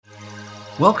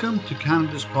Welcome to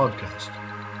Canada's podcast.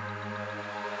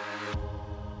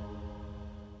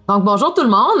 Donc, bonjour tout le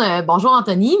monde. Bonjour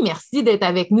Anthony. Merci d'être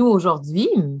avec nous aujourd'hui.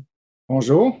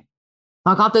 Bonjour.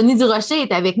 Donc, Anthony Durocher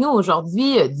est avec nous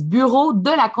aujourd'hui du Bureau de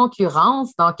la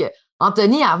concurrence. Donc,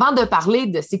 Anthony, avant de parler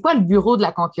de c'est quoi le Bureau de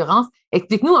la concurrence,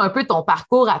 explique-nous un peu ton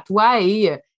parcours à toi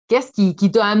et qu'est-ce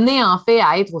qui t'a amené en fait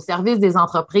à être au service des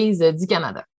entreprises du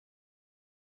Canada.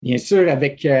 Bien sûr,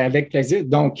 avec plaisir.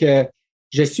 Donc,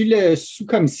 je suis le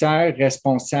sous-commissaire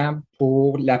responsable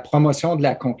pour la promotion de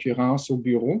la concurrence au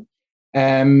bureau.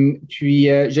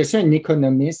 Je suis un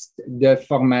économiste de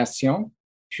formation.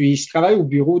 Puis, je travaille au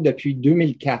bureau depuis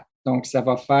 2004. Donc, ça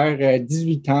va faire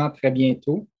 18 ans très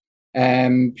bientôt.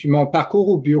 Puis, mon parcours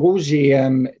au bureau, j'ai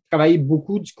travaillé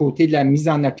beaucoup du côté de la mise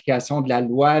en application de la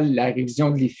loi, la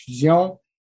révision de l'effusion.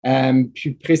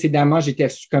 Puis, précédemment, j'étais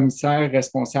sous-commissaire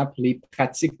responsable pour les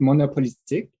pratiques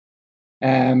monopolistiques.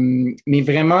 Mais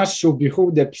vraiment, je suis au bureau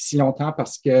depuis si longtemps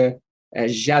parce que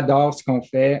j'adore ce qu'on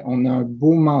fait. On a un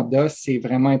beau mandat. C'est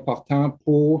vraiment important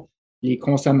pour les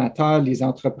consommateurs, les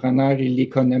entrepreneurs et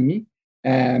l'économie.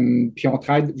 Puis on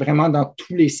travaille vraiment dans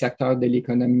tous les secteurs de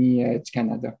l'économie du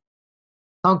Canada.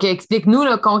 Donc, explique-nous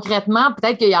là, concrètement,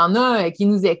 peut-être qu'il y en a qui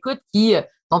nous écoutent qui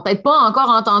n'ont peut-être pas encore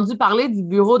entendu parler du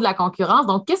Bureau de la concurrence.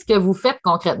 Donc, qu'est-ce que vous faites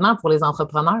concrètement pour les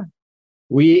entrepreneurs?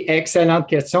 Oui, excellente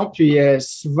question. Puis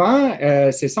souvent,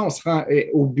 c'est ça, on se rend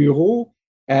au bureau.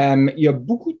 Il y a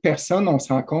beaucoup de personnes, on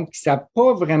se rend compte, qui ne savent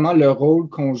pas vraiment le rôle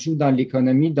qu'on joue dans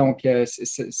l'économie. Donc,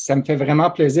 ça me fait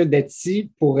vraiment plaisir d'être ici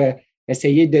pour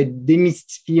essayer de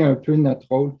démystifier un peu notre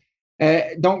rôle.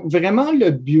 Donc, vraiment, le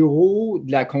Bureau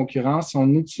de la concurrence,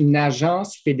 on est une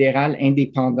agence fédérale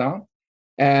indépendante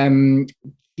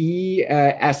qui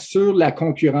assure la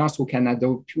concurrence au Canada.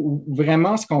 Puis,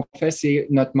 vraiment, ce qu'on fait, c'est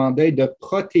notre mandat est de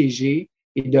protéger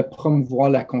et de promouvoir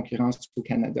la concurrence au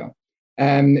Canada.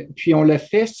 Puis, on le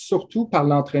fait surtout par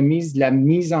l'entremise de la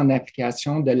mise en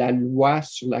application de la loi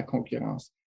sur la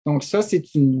concurrence. Donc, ça,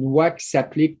 c'est une loi qui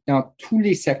s'applique dans tous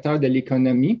les secteurs de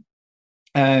l'économie,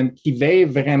 qui veille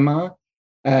vraiment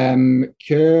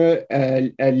que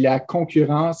la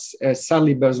concurrence sert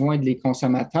les besoins des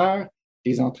consommateurs,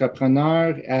 des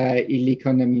entrepreneurs et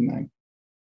l'économie même.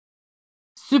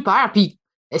 Super. Puis,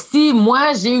 si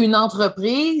moi, j'ai une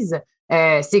entreprise,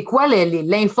 c'est quoi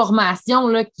l'information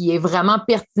là, qui est vraiment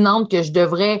pertinente que je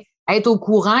devrais être au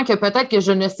courant, que peut-être que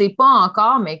je ne sais pas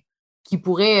encore, mais qui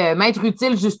pourrait m'être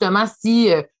utile justement si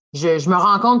je me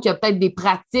rends compte qu'il y a peut-être des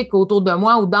pratiques autour de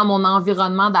moi ou dans mon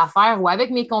environnement d'affaires ou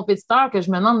avec mes compétiteurs que je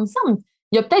me demande,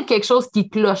 il y a peut-être quelque chose qui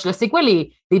cloche. Là. C'est quoi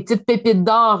les petites pépites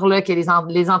d'or là, que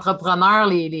les entrepreneurs,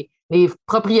 les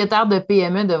propriétaires de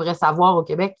PME devraient savoir au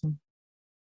Québec?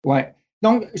 Oui.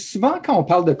 Donc, souvent, quand on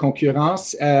parle de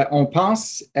concurrence, on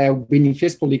pense aux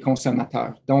bénéfices pour les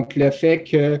consommateurs. Donc, le fait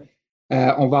que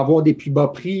on va avoir des plus bas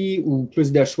prix ou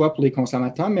plus de choix pour les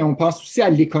consommateurs, mais on pense aussi à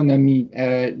l'économie.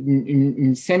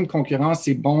 Une saine concurrence,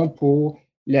 c'est bon pour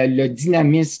le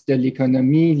dynamisme de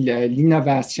l'économie,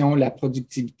 l'innovation, la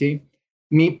productivité.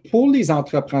 Mais pour les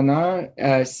entrepreneurs,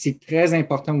 c'est très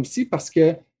important aussi parce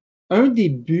que un des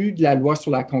buts de la loi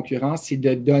sur la concurrence, c'est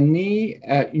de donner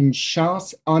une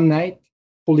chance honnête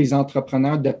pour les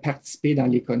entrepreneurs de participer dans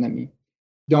l'économie.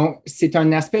 Donc, c'est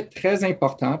un aspect très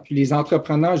important. Puis les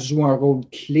entrepreneurs jouent un rôle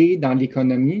clé dans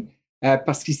l'économie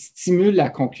parce qu'ils stimulent la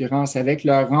concurrence avec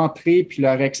leur entrée puis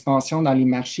leur expansion dans les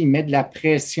marchés. Ils mettent de la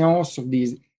pression sur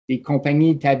des compagnies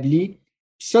établies.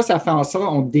 Puis ça fait en sorte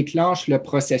qu'on déclenche le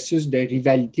processus de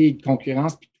rivalité et de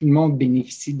concurrence, puis tout le monde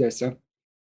bénéficie de ça.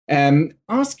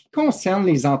 En ce qui concerne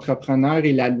les entrepreneurs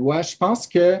et la loi, je pense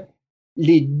que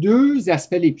les deux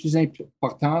aspects les plus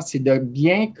importants, c'est de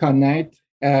bien connaître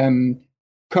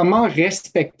comment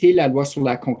respecter la loi sur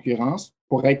la concurrence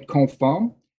pour être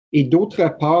conforme et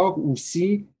d'autre part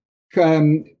aussi,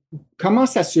 comment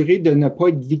s'assurer de ne pas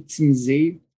être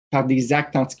victimisé par des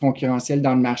actes anticoncurrentiels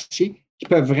dans le marché qui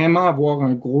peuvent vraiment avoir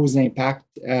un gros impact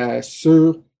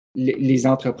sur les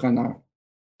entrepreneurs.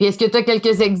 Puis est-ce que tu as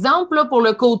quelques exemples là, pour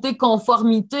le côté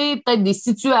conformité, peut-être des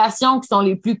situations qui sont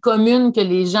les plus communes que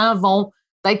les gens vont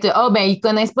peut-être, ils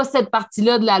connaissent pas cette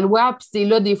partie-là de la loi, puis c'est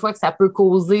là des fois que ça peut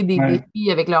causer des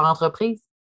défis avec leur entreprise?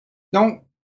 Donc,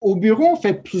 au bureau, on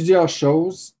fait plusieurs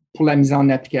choses pour la mise en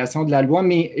application de la loi,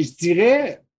 mais je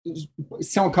dirais,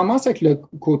 si on commence avec le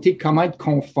côté comment être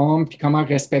conforme, puis comment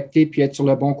respecter, puis être sur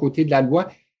le bon côté de la loi,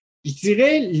 je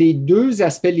dirais les deux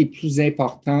aspects les plus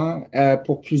importants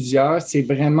pour plusieurs, c'est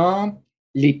vraiment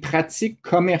les pratiques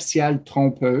commerciales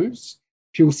trompeuses,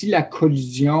 puis aussi la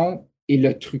collusion et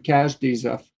le trucage des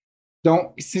offres.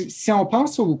 Donc, si on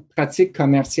pense aux pratiques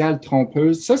commerciales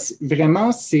trompeuses, ça,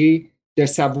 vraiment, c'est de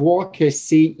savoir que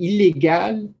c'est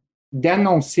illégal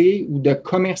d'annoncer ou de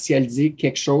commercialiser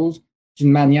quelque chose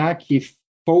d'une manière qui est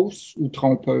fausse ou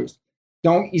trompeuse.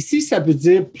 Donc, ici, ça veut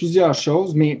dire plusieurs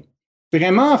choses, mais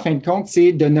vraiment, en fin de compte,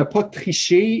 c'est de ne pas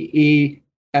tricher et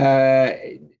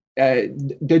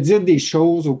de dire des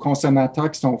choses aux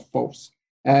consommateurs qui sont fausses.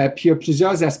 Puis, il y a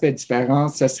plusieurs aspects différents.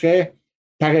 Ce serait,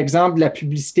 par exemple, la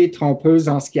publicité trompeuse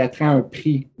en ce qui a trait à un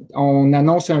prix. On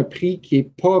annonce un prix qui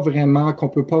est pas vraiment, qu'on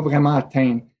ne peut pas vraiment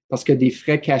atteindre parce qu'il y a des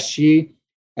frais cachés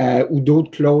ou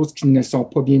d'autres clauses qui ne sont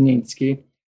pas bien indiquées.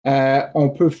 On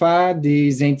peut faire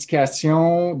des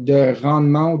indications de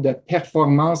rendement ou de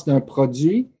performance d'un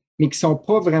produit, mais qui ne sont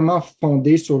pas vraiment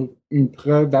fondées sur une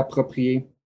preuve appropriée.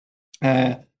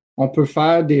 On peut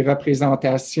faire des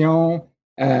représentations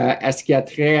à ce qui a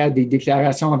trait à des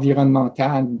déclarations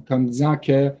environnementales, comme disant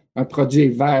qu'un produit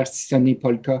est vert si ce n'est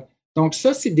pas le cas. Donc,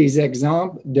 ça, c'est des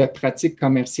exemples de pratiques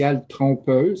commerciales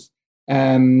trompeuses.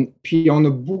 Puis, on a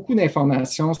beaucoup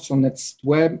d'informations sur notre site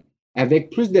Web avec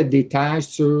plus de détails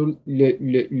sur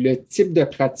le type de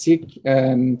pratiques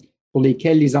pour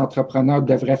lesquelles les entrepreneurs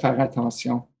devraient faire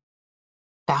attention.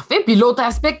 Parfait. Puis l'autre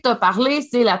aspect que tu as parlé,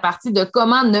 c'est la partie de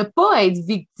comment ne pas être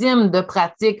victime de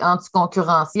pratiques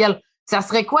anticoncurrentielles. Ça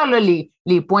serait quoi là,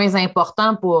 les points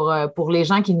importants pour les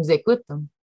gens qui nous écoutent?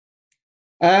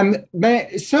 Ben,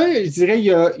 ça, je dirais,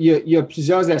 il y a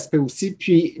plusieurs aspects aussi.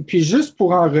 Puis juste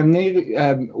pour en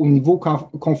revenir au niveau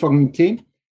conformité,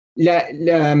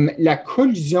 la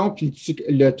collusion puis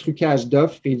le trucage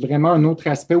d'offres est vraiment un autre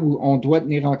aspect où on doit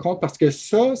tenir en compte parce que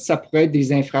ça pourrait être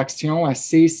des infractions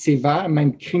assez sévères,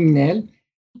 même criminelles,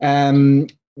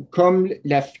 comme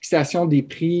la fixation des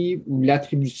prix ou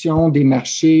l'attribution des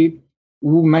marchés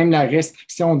ou même la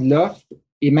restriction de l'offre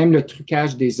et même le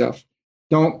trucage des offres.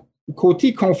 Donc,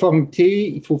 côté conformité,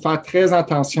 il faut faire très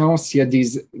attention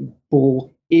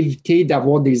pour éviter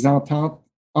d'avoir des ententes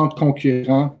entre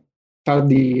concurrents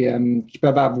qui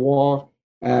peuvent avoir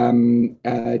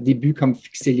des buts comme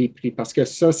fixer les prix, parce que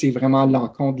ça, c'est vraiment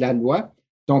l'encontre de la loi.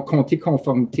 Donc, côté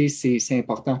conformité, c'est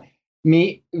important.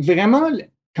 Mais vraiment,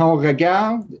 quand on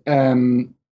regarde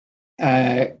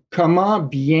comment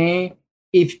bien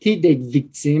éviter d'être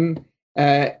victime,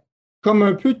 comme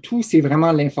un peu tout, c'est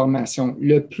vraiment l'information.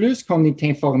 Le plus qu'on est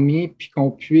informé puis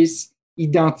qu'on puisse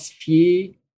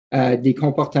identifier des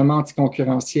comportements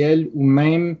anticoncurrentiels ou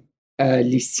même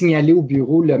les signaler au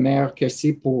bureau, le meilleur que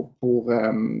c'est pour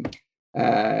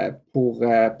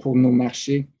nos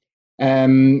marchés.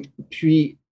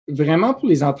 Puis, vraiment, pour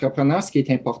les entrepreneurs, ce qui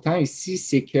est important ici,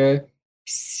 c'est que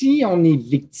si on est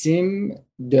victime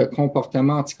de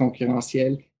comportements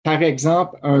anticoncurrentiels, par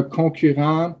exemple, un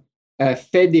concurrent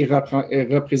fait des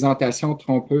représentations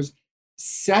trompeuses,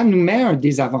 ça nous met un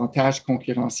désavantage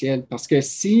concurrentiel parce que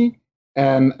si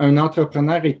un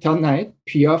entrepreneur est honnête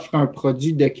puis offre un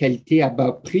produit de qualité à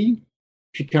bas prix,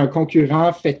 puis qu'un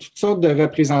concurrent fait toutes sortes de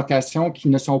représentations qui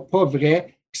ne sont pas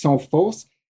vraies, qui sont fausses,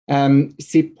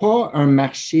 c'est pas un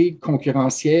marché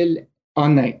concurrentiel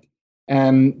honnête.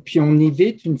 Puis on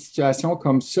évite une situation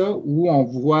comme ça où on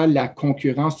voit la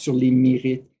concurrence sur les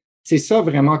mérites. C'est ça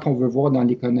vraiment qu'on veut voir dans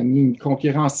l'économie, une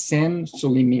concurrence saine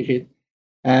sur les mérites.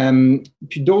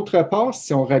 Puis d'autre part,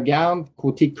 si on regarde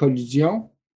côté collusion,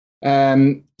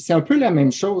 c'est un peu la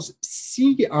même chose.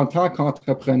 Si, en tant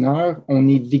qu'entrepreneur, on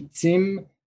est victime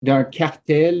d'un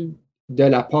cartel de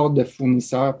la part de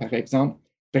fournisseurs, par exemple,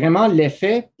 vraiment,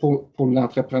 l'effet pour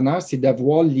l'entrepreneur, c'est de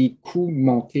voir les coûts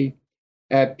monter.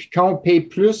 Puis quand on paye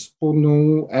plus pour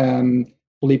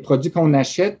les produits qu'on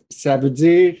achète, ça veut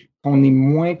dire qu'on est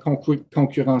moins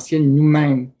concurrentiel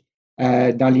nous-mêmes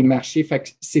dans les marchés. Fait que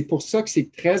c'est pour ça que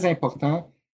c'est très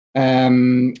important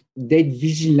d'être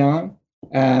vigilant,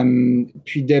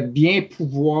 puis de bien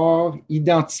pouvoir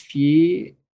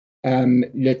identifier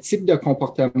le type de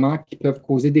comportement qui peuvent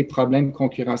causer des problèmes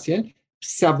concurrentiels, puis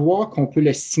savoir qu'on peut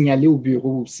le signaler au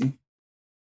bureau aussi.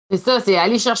 C'est ça, c'est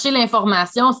aller chercher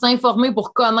l'information, s'informer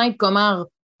pour connaître comment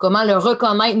le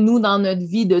reconnaître, nous, dans notre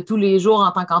vie de tous les jours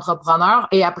en tant qu'entrepreneur,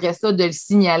 et après ça, de le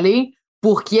signaler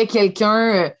pour qu'il y ait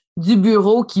quelqu'un du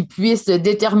bureau qui puisse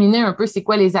déterminer un peu c'est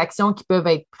quoi les actions qui peuvent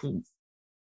être prises.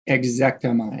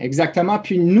 Exactement, exactement.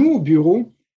 Puis nous, au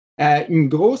bureau, une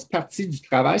grosse partie du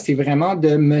travail, c'est vraiment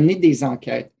de mener des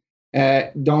enquêtes.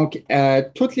 Donc,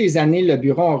 toutes les années, le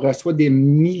bureau, on reçoit des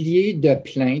milliers de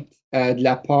plaintes de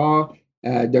la part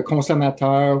de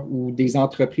consommateurs ou des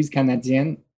entreprises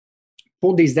canadiennes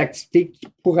pour des activités qui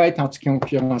pourraient être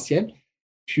anticoncurrentielles.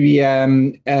 Puis,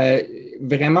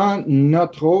 vraiment,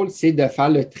 notre rôle, c'est de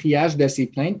faire le triage de ces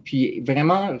plaintes, puis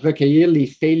vraiment recueillir les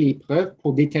faits, les preuves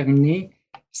pour déterminer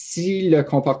si le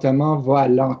comportement va à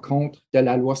l'encontre de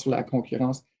la loi sur la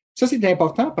concurrence. Ça, c'est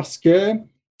important parce que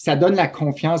ça donne la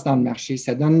confiance dans le marché,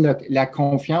 ça donne la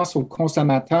confiance aux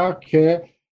consommateurs que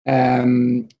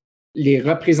les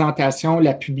représentations,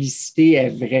 la publicité est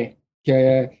vraie,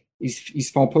 qu'ils ne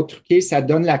se font pas truquer. Ça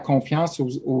donne la confiance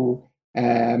aux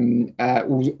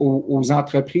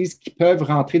entreprises qui peuvent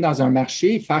rentrer dans un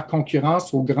marché et faire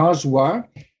concurrence aux grands joueurs,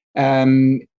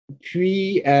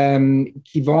 puis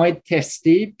qui vont être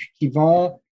testés, puis qui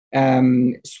vont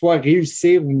soit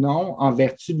réussir ou non en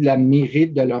vertu de la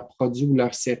mérite de leur produit ou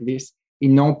leur service et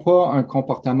non pas un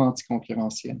comportement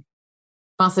anticoncurrentiel.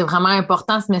 Je pense que c'est vraiment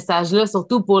important ce message-là,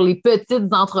 surtout pour les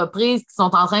petites entreprises qui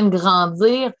sont en train de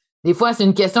grandir. Des fois, c'est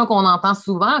une question qu'on entend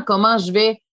souvent. Comment je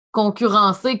vais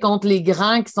concurrencer contre les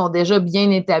grands qui sont déjà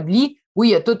bien établis? Oui,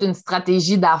 il y a toute une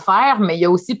stratégie d'affaires, mais il y a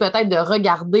aussi peut-être de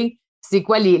regarder c'est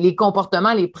quoi les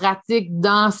comportements, les pratiques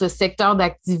dans ce secteur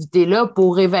d'activité-là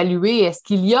pour évaluer est-ce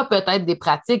qu'il y a peut-être des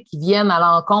pratiques qui viennent à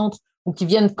l'encontre ou qui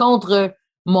viennent contre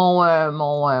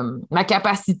ma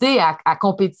capacité à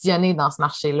compétitionner dans ce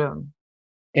marché-là.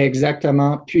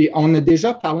 Exactement. Puis, on a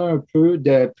déjà parlé un peu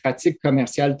de pratiques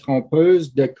commerciales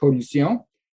trompeuses, de collusion,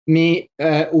 mais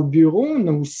au bureau, on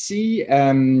a aussi,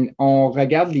 on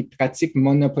regarde les pratiques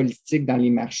monopolistiques dans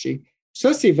les marchés.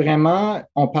 Ça, c'est vraiment,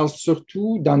 on parle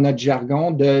surtout dans notre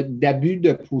jargon d'abus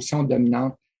de position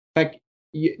dominante. Fait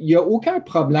qu'il n'y a aucun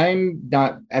problème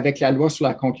avec la loi sur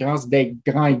la concurrence d'être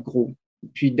grand et gros,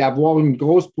 puis d'avoir une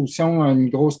grosse position, une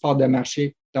grosse part de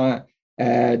marché dans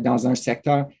un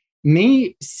secteur.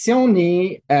 Mais si on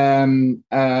est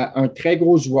un très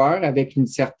gros joueur avec une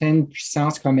certaine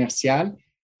puissance commerciale,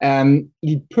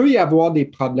 il peut y avoir des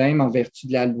problèmes en vertu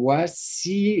de la loi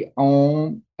si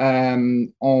on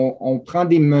prend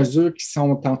des mesures qui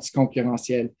sont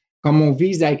anticoncurrentielles, comme on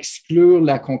vise à exclure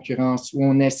la concurrence, ou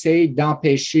on essaye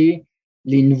d'empêcher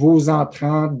les nouveaux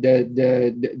entrants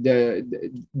de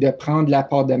prendre la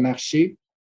part de marché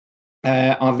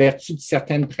en vertu de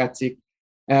certaines pratiques.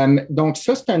 Donc,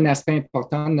 ça, c'est un aspect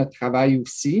important de notre travail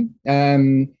aussi.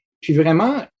 Puis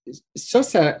vraiment,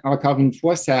 ça, encore une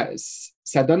fois,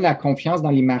 ça donne la confiance dans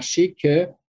les marchés que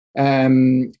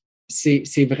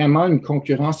c'est vraiment une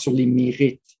concurrence sur les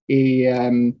mérites et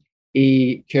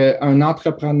qu'un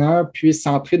entrepreneur puisse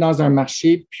entrer dans un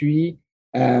marché puis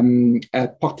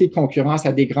porter concurrence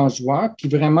à des grands joueurs, puis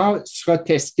vraiment sera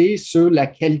testé sur la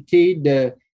qualité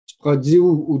du produit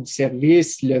ou du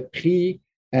service, le prix,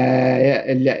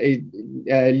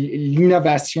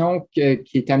 l'innovation qui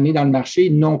est amenée dans le marché,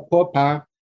 non pas par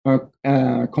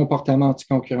un comportement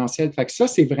anticoncurrentiel. Fait que ça,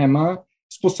 c'est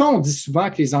pour ça qu'on dit souvent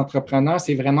que les entrepreneurs,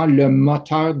 c'est vraiment le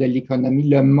moteur de l'économie,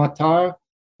 le moteur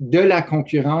de la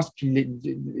concurrence, puis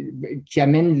qui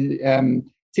amène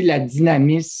le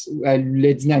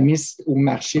dynamisme au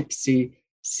marché, puis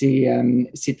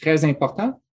c'est très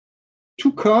important.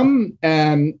 Tout comme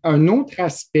un autre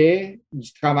aspect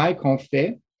du travail qu'on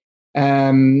fait,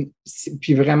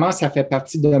 puis vraiment, ça fait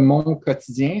partie de mon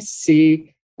quotidien, c'est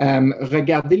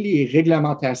regarder les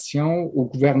réglementations au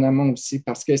gouvernement aussi,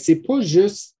 parce que c'est pas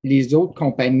juste les autres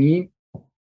compagnies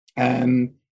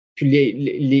puis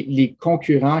les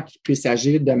concurrents qui puissent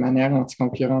agir de manière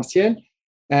anticoncurrentielle.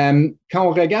 Quand on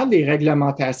regarde les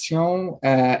réglementations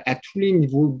à tous les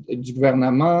niveaux du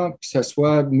gouvernement, que ce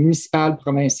soit municipal,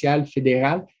 provincial,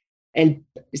 fédéral,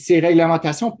 ces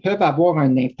réglementations peuvent avoir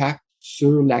un impact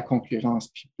sur la concurrence.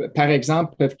 Puis, par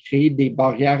exemple, peuvent créer des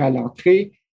barrières à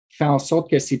l'entrée, faire en sorte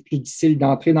que c'est plus difficile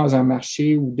d'entrer dans un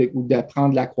marché ou de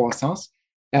prendre la croissance.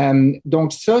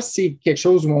 Donc, ça, c'est quelque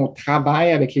chose où on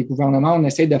travaille avec les gouvernements. On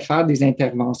essaie de faire des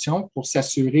interventions pour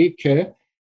s'assurer que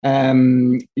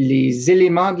les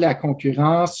éléments de la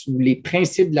concurrence ou les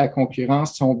principes de la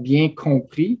concurrence sont bien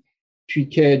compris, puis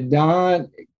que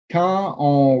quand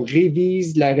on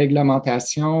révise la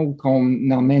réglementation ou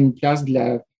qu'on en met en place de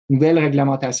la nouvelle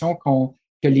réglementation,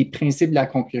 que les principes de la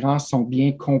concurrence sont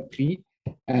bien compris.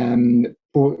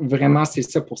 C'est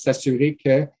ça, pour s'assurer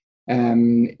que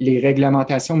les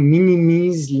réglementations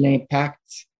minimisent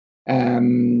l'impact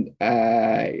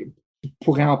qui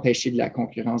pourrait empêcher de la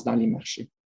concurrence dans les marchés.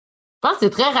 Je pense que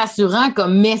c'est très rassurant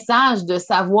comme message de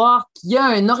savoir qu'il y a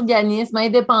un organisme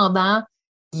indépendant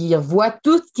qui voit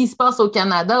tout ce qui se passe au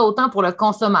Canada, autant pour le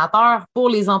consommateur, pour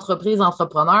les entreprises,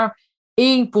 entrepreneurs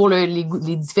et pour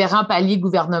les différents paliers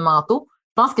gouvernementaux.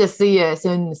 Je pense que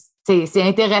c'est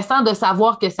intéressant de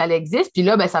savoir que ça existe. Puis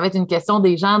là, ça va être une question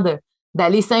des gens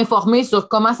d'aller s'informer sur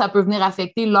comment ça peut venir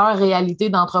affecter leur réalité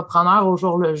d'entrepreneur au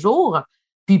jour le jour.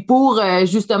 Puis pour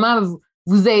justement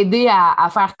vous aider à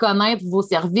faire connaître vos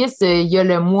services, il y a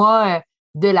le mois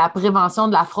de la prévention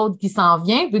de la fraude qui s'en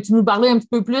vient. Peux-tu nous parler un petit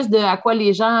peu plus de à quoi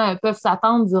les gens peuvent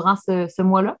s'attendre durant ce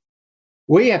mois-là?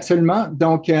 Oui, absolument.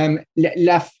 Donc,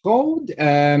 la fraude,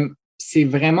 c'est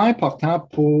vraiment important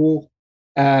pour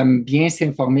bien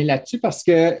s'informer là-dessus parce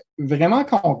que vraiment,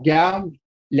 quand on regarde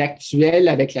l'actuel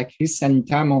avec la crise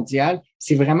sanitaire mondiale,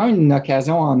 c'est vraiment une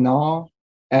occasion en or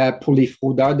pour les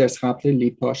fraudeurs de se remplir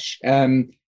les poches.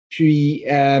 Puis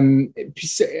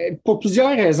pour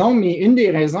plusieurs raisons, mais une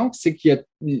des raisons, c'est qu'il y a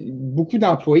beaucoup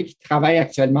d'employés qui travaillent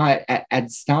actuellement à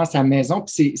distance, à la maison,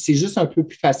 puis c'est juste un peu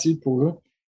plus facile pour eux.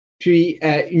 Puis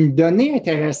une donnée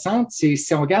intéressante, c'est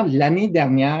si on regarde l'année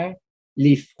dernière,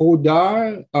 les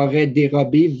fraudeurs auraient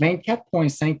dérobé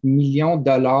 24,5 millions de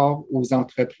dollars aux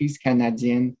entreprises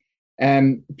canadiennes.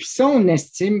 Puis ça, on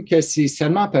estime que c'est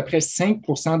seulement à peu près 5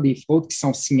 des fraudes qui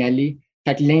sont signalées.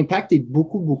 Fait que l'impact est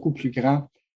beaucoup, beaucoup plus grand.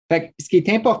 Fait que ce qui est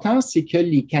important, c'est que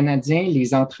les Canadiens,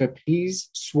 les entreprises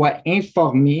soient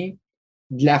informés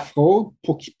de la fraude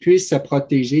pour qu'ils puissent se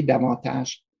protéger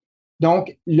davantage.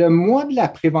 Donc, le mois de la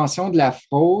prévention de la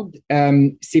fraude,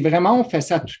 c'est vraiment, on fait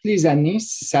ça toutes les années.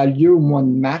 Ça a lieu au mois de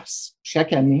mars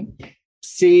chaque année.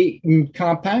 C'est une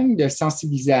campagne de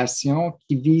sensibilisation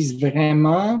qui vise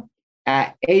vraiment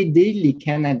à aider les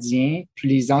Canadiens, puis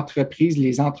les entreprises,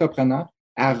 les entrepreneurs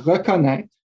à reconnaître,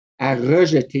 à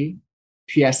rejeter,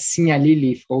 puis à signaler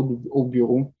les fraudes au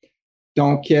bureau.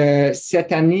 Donc,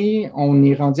 cette année, on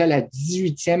est rendu à la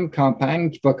 18e campagne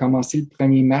qui va commencer le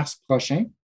 1er mars prochain.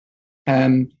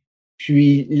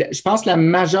 Puis, je pense que la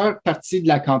majeure partie de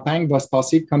la campagne va se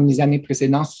passer comme les années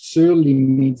précédentes sur les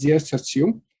médias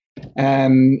sociaux.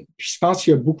 Puis, je pense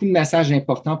qu'il y a beaucoup de messages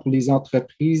importants pour les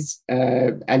entreprises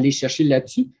à aller chercher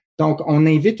là-dessus. Donc, on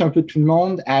invite un peu tout le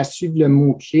monde à suivre le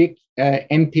mot-clic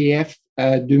MPF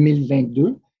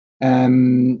 2022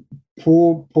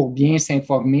 pour bien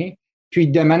s'informer. Puis,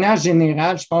 de manière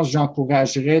générale, je pense que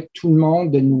j'encouragerais tout le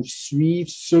monde de nous suivre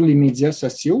sur les médias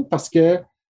sociaux parce que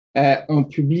on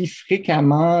publie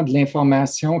fréquemment de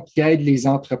l'information qui aide les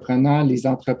entrepreneurs, les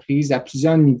entreprises à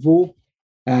plusieurs niveaux,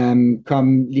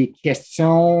 comme les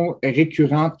questions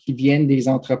récurrentes qui viennent des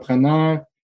entrepreneurs.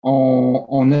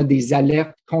 On a des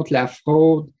alertes contre la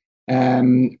fraude.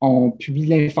 On publie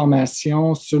de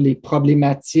l'information sur les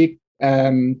problématiques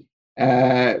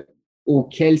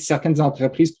auxquelles certaines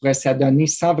entreprises pourraient s'adonner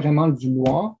sans vraiment le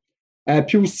vouloir.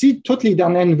 Puis aussi, toutes les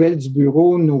dernières nouvelles du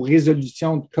bureau, nos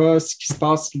résolutions de cas, ce qui se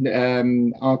passe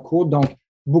en cours. Donc,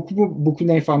 beaucoup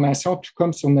d'informations, tout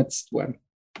comme sur notre site web.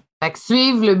 Fait que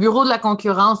suivre le Bureau de la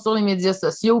concurrence sur les médias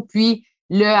sociaux, puis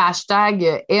le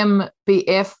hashtag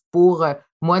MPF pour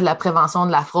mois de la prévention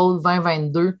de la fraude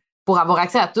 2022 pour avoir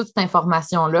accès à toute cette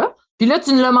information-là. Puis là,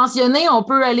 tu nous l'as mentionné, on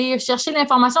peut aller chercher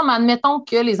l'information, mais admettons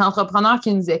que les entrepreneurs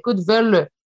qui nous écoutent veulent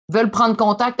prendre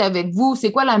contact avec vous.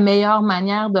 C'est quoi la meilleure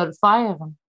manière de le faire?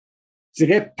 Je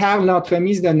dirais par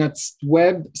l'entremise de notre site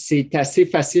web, c'est assez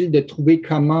facile de trouver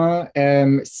comment,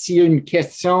 s'il y a une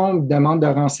question, une demande de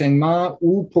renseignement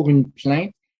ou pour une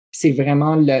plainte, c'est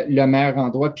vraiment le meilleur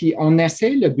endroit. Puis on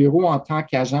essaie le bureau en tant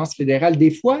qu'agence fédérale.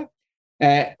 Des fois,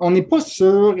 on n'est pas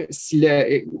sûr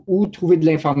où trouver de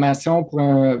l'information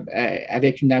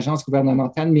avec une agence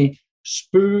gouvernementale, mais je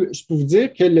peux vous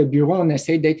dire que le bureau, on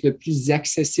essaie d'être le plus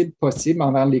accessible possible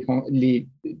envers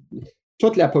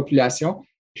toute la population.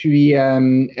 Puis,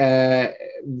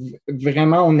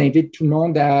 vraiment, on invite tout le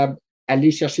monde à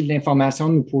aller chercher de l'information,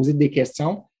 nous poser des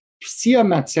questions. Puis, s'il y a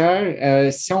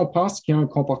matière, si on pense qu'il y a un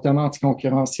comportement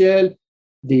anticoncurrentiel,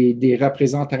 des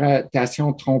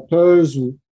représentations trompeuses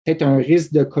ou peut-être un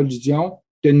risque de collusion,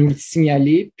 de nous le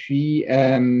signaler. Puis,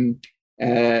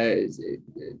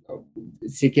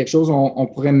 c'est quelque chose, on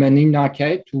pourrait mener une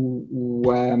enquête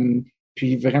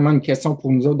puis vraiment une question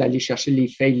pour nous autres d'aller chercher les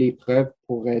faits et les preuves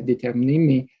pour déterminer.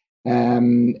 Mais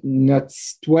notre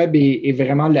site web est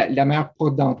vraiment la meilleure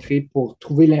porte d'entrée pour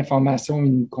trouver l'information et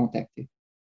nous contacter.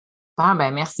 Ah,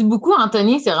 ben, merci beaucoup,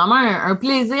 Anthony. C'est vraiment un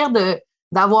plaisir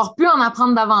d'avoir pu en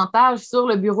apprendre davantage sur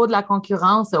le Bureau de la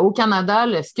concurrence au Canada,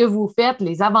 ce que vous faites,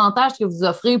 les avantages que vous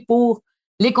offrez pour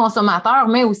les consommateurs,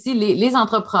 mais aussi les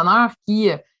entrepreneurs qui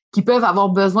peuvent avoir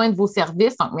besoin de vos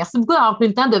services. Donc, merci beaucoup d'avoir pris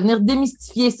le temps de venir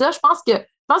démystifier ça. Je pense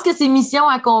que c'est mission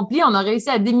accomplie. On a réussi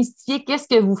à démystifier qu'est-ce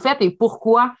que vous faites et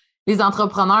pourquoi les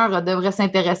entrepreneurs devraient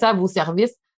s'intéresser à vos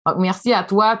services. Donc, merci à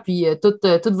toi puis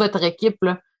toute votre équipe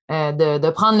là, de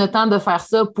prendre le temps de faire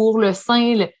ça pour le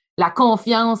sein, la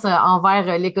confiance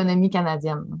envers l'économie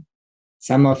canadienne.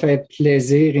 Ça m'a fait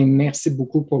plaisir et merci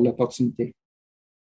beaucoup pour l'opportunité.